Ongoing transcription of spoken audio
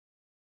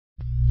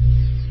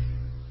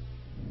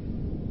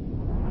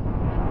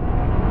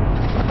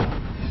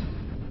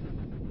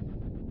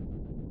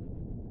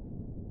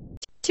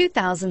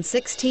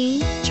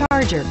2016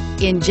 Charger.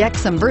 Inject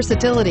some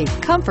versatility,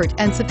 comfort,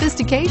 and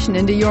sophistication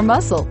into your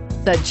muscle.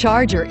 The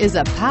Charger is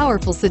a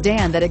powerful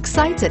sedan that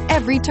excites at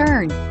every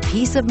turn.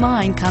 Peace of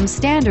mind comes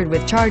standard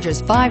with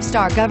Charger's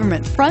 5-star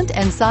government front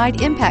and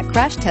side impact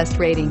crash test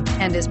rating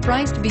and is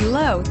priced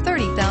below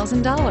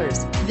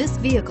 $30,000. This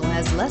vehicle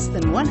has less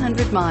than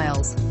 100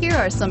 miles. Here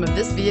are some of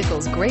this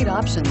vehicle's great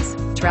options: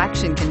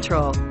 traction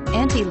control,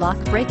 anti-lock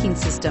braking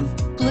system,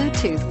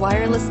 Bluetooth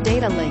wireless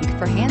data link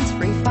for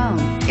hands-free phone,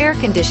 air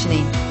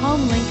conditioning,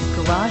 home link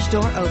garage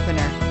door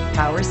opener,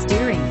 power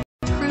steering,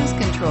 cruise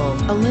control,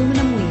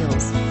 aluminum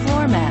wheels,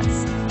 floor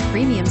mats,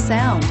 premium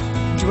sound.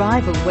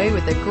 Drive away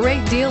with a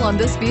great deal on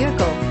this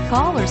vehicle.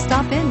 Call or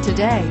stop in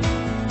today.